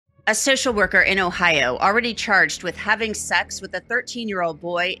A social worker in Ohio, already charged with having sex with a 13-year-old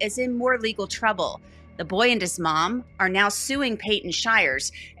boy, is in more legal trouble. The boy and his mom are now suing Peyton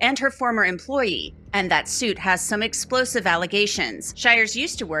Shires and her former employee, and that suit has some explosive allegations. Shires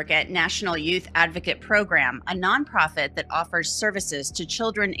used to work at National Youth Advocate Program, a nonprofit that offers services to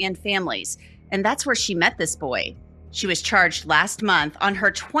children and families, and that's where she met this boy. She was charged last month, on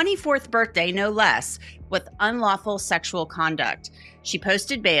her 24th birthday no less, with unlawful sexual conduct. She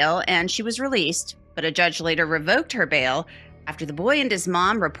posted bail and she was released, but a judge later revoked her bail after the boy and his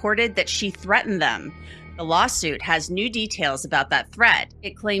mom reported that she threatened them. The lawsuit has new details about that threat.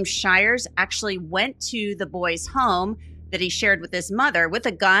 It claims Shires actually went to the boy's home that he shared with his mother with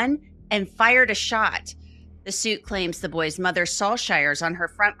a gun and fired a shot. The suit claims the boy's mother saw Shires on her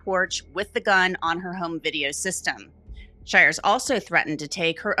front porch with the gun on her home video system. Shires also threatened to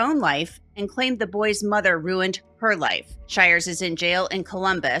take her own life and claimed the boy's mother ruined her life. Shires is in jail in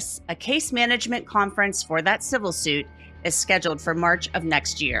Columbus. A case management conference for that civil suit is scheduled for March of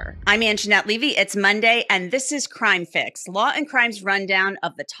next year. I'm Angenette Levy. It's Monday, and this is Crime Fix, Law and Crime's rundown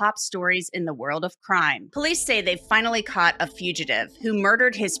of the top stories in the world of crime. Police say they've finally caught a fugitive who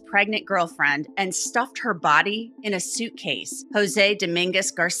murdered his pregnant girlfriend and stuffed her body in a suitcase. Jose Dominguez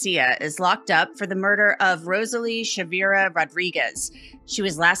Garcia is locked up for the murder of Rosalie Chavira Rodriguez. She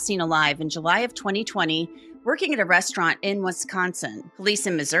was last seen alive in July of 2020, working at a restaurant in Wisconsin. Police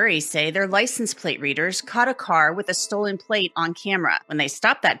in Missouri say their license plate readers caught a car with a stolen plate on camera. When they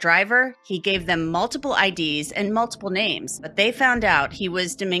stopped that driver, he gave them multiple IDs and multiple names, but they found out he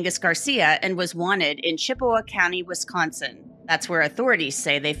was Dominguez Garcia and was wanted in Chippewa County, Wisconsin. That's where authorities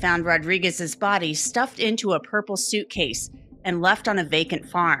say they found Rodriguez's body stuffed into a purple suitcase and left on a vacant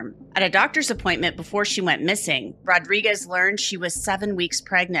farm. At a doctor's appointment before she went missing, Rodriguez learned she was 7 weeks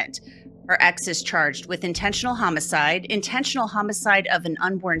pregnant. Her ex is charged with intentional homicide of an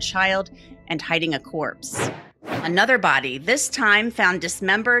unborn child, and hiding a corpse. Another body, this time found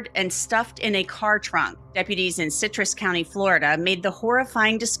dismembered and stuffed in a car trunk. Deputies in Citrus County, Florida, made the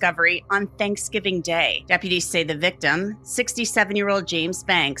horrifying discovery on Thanksgiving Day. Deputies say the victim, 67-year-old James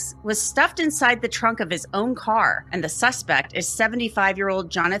Banks, was stuffed inside the trunk of his own car, and the suspect is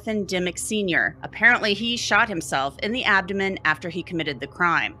 75-year-old Jonathan Dimmick Sr. Apparently, he shot himself in the abdomen after he committed the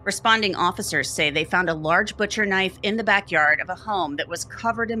crime. Responding officers say they found a large butcher knife in the backyard of a home that was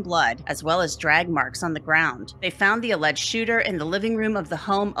covered in blood, as well as drag marks on the ground. They found the alleged shooter in the living room of the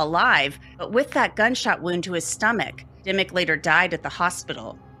home alive, but with that gunshot wound to his stomach. Dimmick later died at the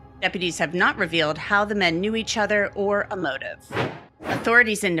hospital. Deputies have not revealed how the men knew each other or a motive.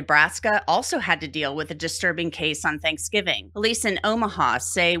 Authorities in Nebraska also had to deal with a disturbing case on Thanksgiving. Police in Omaha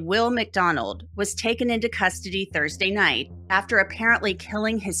say Will McDonald was taken into custody Thursday night after apparently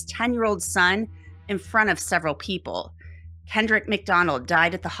killing his 10-year-old son in front of several people. Kendrick McDonald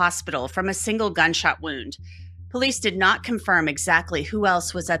died at the hospital from a single gunshot wound. Police did not confirm exactly who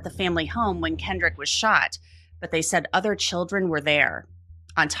else was at the family home when Kendrick was shot, but they said other children were there.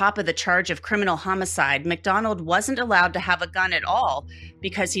 On top of the charge of criminal homicide, McDonald wasn't allowed to have a gun at all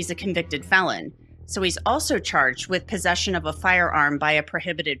because he's a convicted felon. So he's also charged with possession of a firearm by a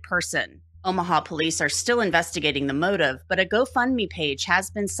prohibited person. Omaha police are still investigating the motive, but a GoFundMe page has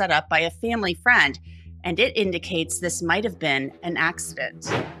been set up by a family friend, and it indicates this might have been an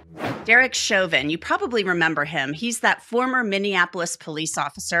accident. Derek Chauvin, you probably remember him. He's that former Minneapolis police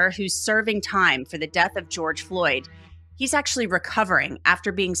officer who's serving time for the death of George Floyd. He's actually recovering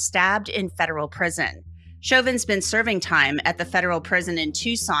after being stabbed in federal prison. Chauvin's been serving time at the federal prison in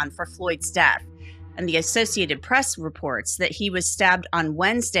Tucson for Floyd's death, and the Associated Press reports that he was stabbed on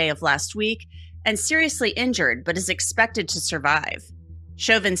Wednesday of last week and seriously injured, but is expected to survive.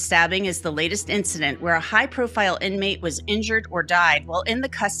 Chauvin's stabbing is the latest incident where a high-profile inmate was injured or died while in the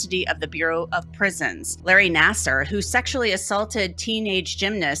custody of the Bureau of Prisons. Larry Nassar, who sexually assaulted teenage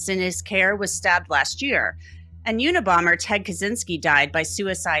gymnasts in his care, was stabbed last year. And Unabomber Ted Kaczynski died by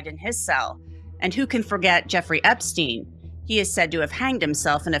suicide in his cell. And who can forget Jeffrey Epstein? He is said to have hanged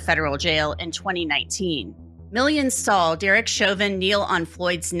himself in a federal jail in 2019. Millions saw Derek Chauvin kneel on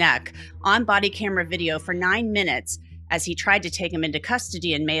Floyd's neck on body camera video for 9 minutes as he tried to take him into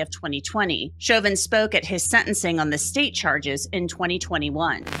custody in May of 2020. Chauvin spoke at his sentencing on the state charges in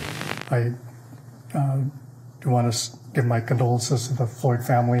 2021. I do want to give my condolences to the Floyd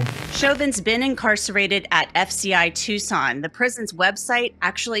family. Chauvin's been incarcerated at FCI Tucson. The prison's website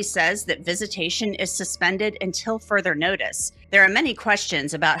actually says that visitation is suspended until further notice. There are many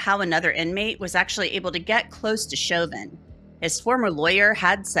questions about how another inmate was actually able to get close to Chauvin. His former lawyer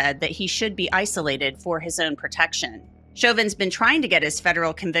had said that he should be isolated for his own protection. Chauvin's been trying to get his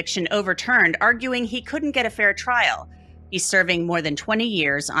federal conviction overturned, arguing he couldn't get a fair trial. He's serving more than 20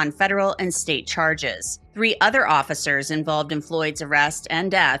 years on federal and state charges. 3 other officers involved in Floyd's arrest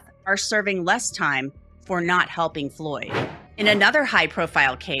and death are serving less time for not helping Floyd. In another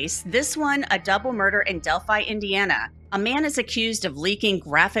high-profile case, this one a double murder in Delphi, Indiana, a man is accused of leaking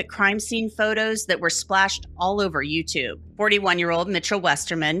graphic crime scene photos that were splashed all over YouTube. 41-year-old Mitchell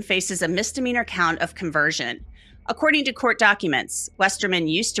Westerman faces a misdemeanor count of conversion. According to court documents, Westerman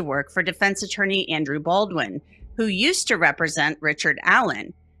used to work for defense attorney Andrew Baldwin, who used to represent Richard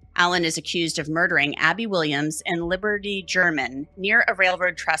Allen. Allen is accused of murdering Abby Williams and Liberty German near a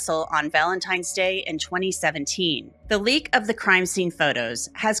railroad trestle on Valentine's Day in 2017. The leak of the crime scene photos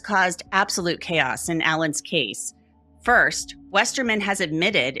has caused absolute chaos in Allen's case. First, Westerman has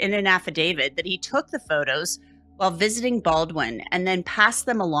admitted in an affidavit that he took the photos while visiting Baldwin and then passed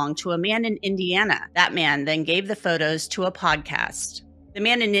them along to a man in Indiana. That man then gave the photos to a podcast. The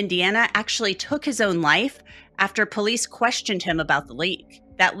man in Indiana actually took his own life after police questioned him about the leak.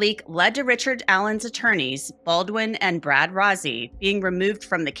 That leak led to Richard Allen's attorneys, Baldwin and Brad Rossi, being removed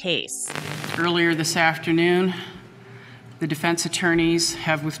from the case. Earlier this afternoon, the defense attorneys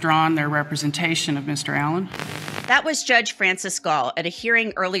have withdrawn their representation of Mr. Allen. That was Judge Francis Gall at a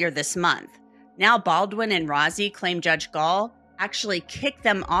hearing earlier this month. Now Baldwin and Rossi claim Judge Gall actually kicked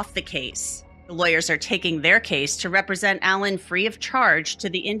them off the case. The lawyers are taking their case to represent Allen free of charge to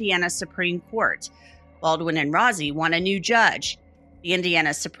the Indiana Supreme Court. Baldwin and Rossi want a new judge. The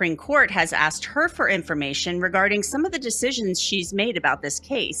Indiana Supreme Court has asked her for information regarding some of the decisions she's made about this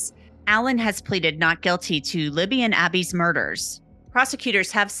case. Allen has pleaded not guilty to Libby and Abby's murders.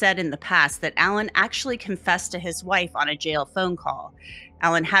 Prosecutors have said in the past that Allen actually confessed to his wife on a jail phone call.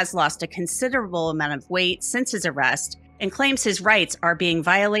 Allen has lost a considerable amount of weight since his arrest and claims his rights are being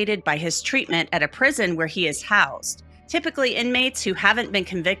violated by his treatment at a prison where he is housed. Typically, inmates who haven't been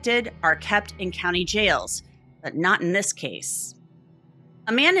convicted are kept in county jails, but not in this case.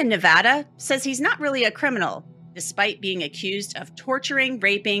 A man in Nevada says he's not really a criminal, despite being accused of torturing,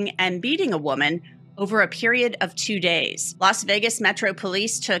 raping, and beating a woman over a period of 2 days. Las Vegas Metro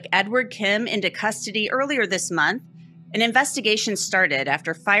Police took Edward Kim into custody earlier this month. An investigation started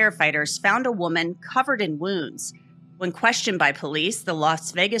after firefighters found a woman covered in wounds. When questioned by police, the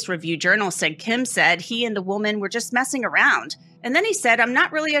Las Vegas Review-Journal said Kim said he and the woman were just messing around. And then he said, "I'm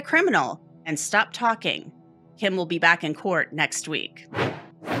not really a criminal," and stopped talking. Kim will be back in court next week.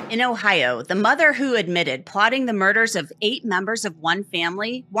 In Ohio, the mother who admitted plotting the murders of 8 members of one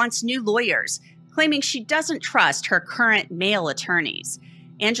family wants new lawyers, claiming she doesn't trust her current male attorneys.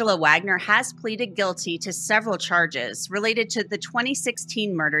 Angela Wagner has pleaded guilty to several charges related to the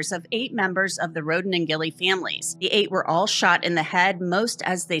 2016 murders of 8 members of the Roden and Gilley families. The 8 were all shot in the head, most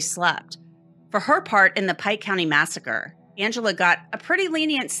as they slept. For her part in the Pike County massacre, Angela got a pretty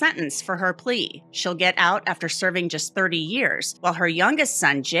lenient sentence for her plea. She'll get out after serving just 30 years, while her youngest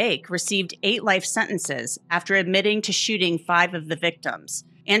son, Jake, received 8 life sentences after admitting to shooting 5 of the victims.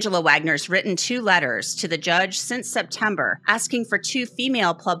 Angela Wagner's written 2 letters to the judge since September, asking for 2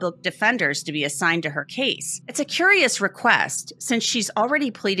 female public defenders to be assigned to her case. It's a curious request, since she's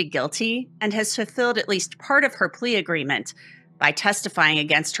already pleaded guilty and has fulfilled at least part of her plea agreement by testifying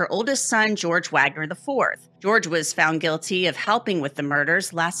against her oldest son, George Wagner IV. George was found guilty of helping with the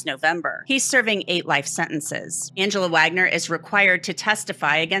murders last November. He's serving 8 life sentences. Angela Wagner is required to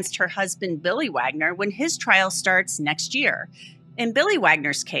testify against her husband, Billy Wagner, when his trial starts next year. In Billy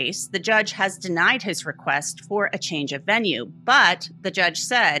Wagner's case, the judge has denied his request for a change of venue, but the judge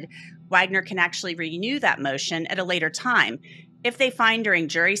said Wagner can actually renew that motion at a later time if they find during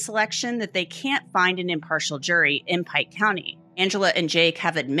jury selection that they can't find an impartial jury in Pike County. Angela and Jake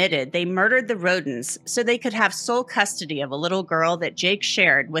have admitted they murdered the Rodens so they could have sole custody of a little girl that Jake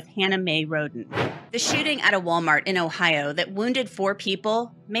shared with Hannah Mae Roden. The shooting at a Walmart in Ohio that wounded 4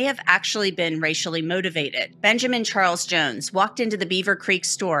 people may have actually been racially motivated. Benjamin Charles Jones walked into the Beaver Creek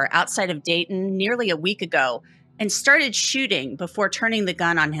store outside of Dayton nearly a week ago and started shooting before turning the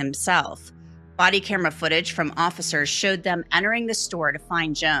gun on himself. Body camera footage from officers showed them entering the store to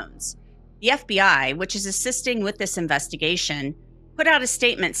find Jones. The FBI, which is assisting with this investigation, put out a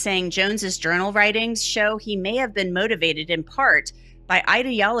statement saying Jones's journal writings show he may have been motivated in part by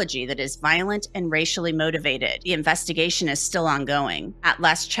ideology that is violent and racially motivated. The investigation is still ongoing. At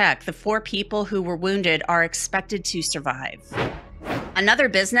last check, the 4 people who were wounded are expected to survive. Another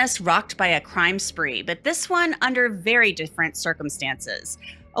business rocked by a crime spree, but this one under very different circumstances.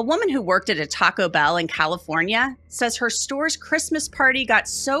 A woman who worked at a Taco Bell in California says her store's Christmas party got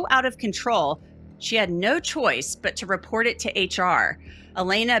so out of control, she had no choice but to report it to HR.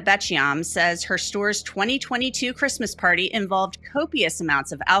 Elena Betchiam says her store's 2022 Christmas party involved copious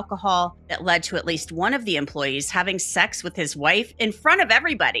amounts of alcohol that led to at least one of the employees having sex with his wife in front of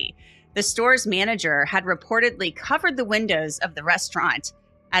everybody. The store's manager had reportedly covered the windows of the restaurant,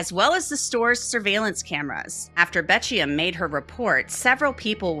 as well as the store's surveillance cameras. After Betchiam made her report, several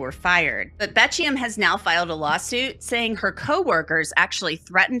people were fired. But Betchiam has now filed a lawsuit saying her coworkers actually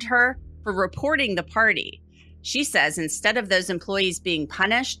threatened her for reporting the party. She says instead of those employees being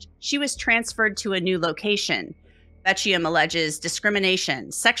punished, she was transferred to a new location. Betchiam alleges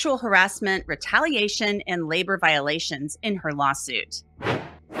discrimination, sexual harassment, retaliation, and labor violations in her lawsuit.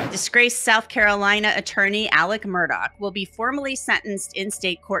 Disgraced South Carolina attorney Alec Murdaugh will be formally sentenced in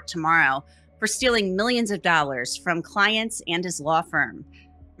state court tomorrow for stealing millions of dollars from clients and his law firm.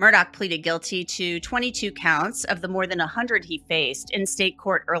 Murdaugh pleaded guilty to 22 counts of the more than 100 he faced in state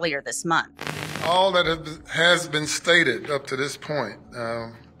court earlier this month. All that has been stated up to this point,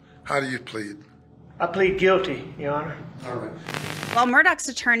 how do you plead? I plead guilty, Your Honor. All right. While Murdaugh's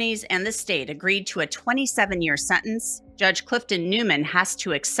attorneys and the state agreed to a 27-year sentence, Judge Clifton Newman has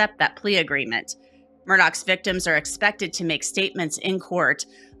to accept that plea agreement. Murdaugh's victims are expected to make statements in court.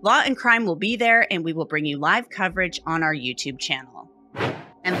 Law&Crime will be there, and we will bring you live coverage on our YouTube channel.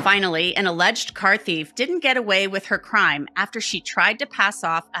 And finally, an alleged car thief didn't get away with her crime after she tried to pass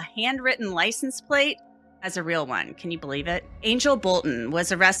off a handwritten license plate as a real one. Can you believe it? Angel Bolton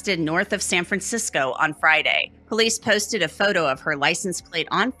was arrested north of San Francisco on Friday. Police posted a photo of her license plate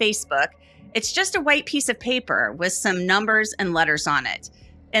on Facebook. It's just a white piece of paper with some numbers and letters on it.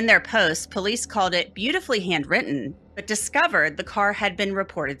 In their post, police called it beautifully handwritten, but discovered the car had been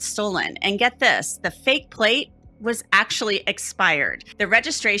reported stolen. And get this, the fake plate was actually expired. The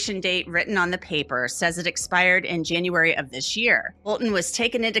registration date written on the paper says it expired in January of this year. Bolton was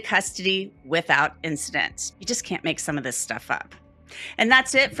taken into custody without incident. You just can't make some of this stuff up. And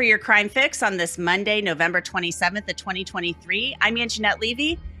that's it for your Crime Fix on this Monday, November 27th of 2023. I'm Angenette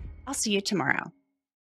Levy. I'll see you tomorrow.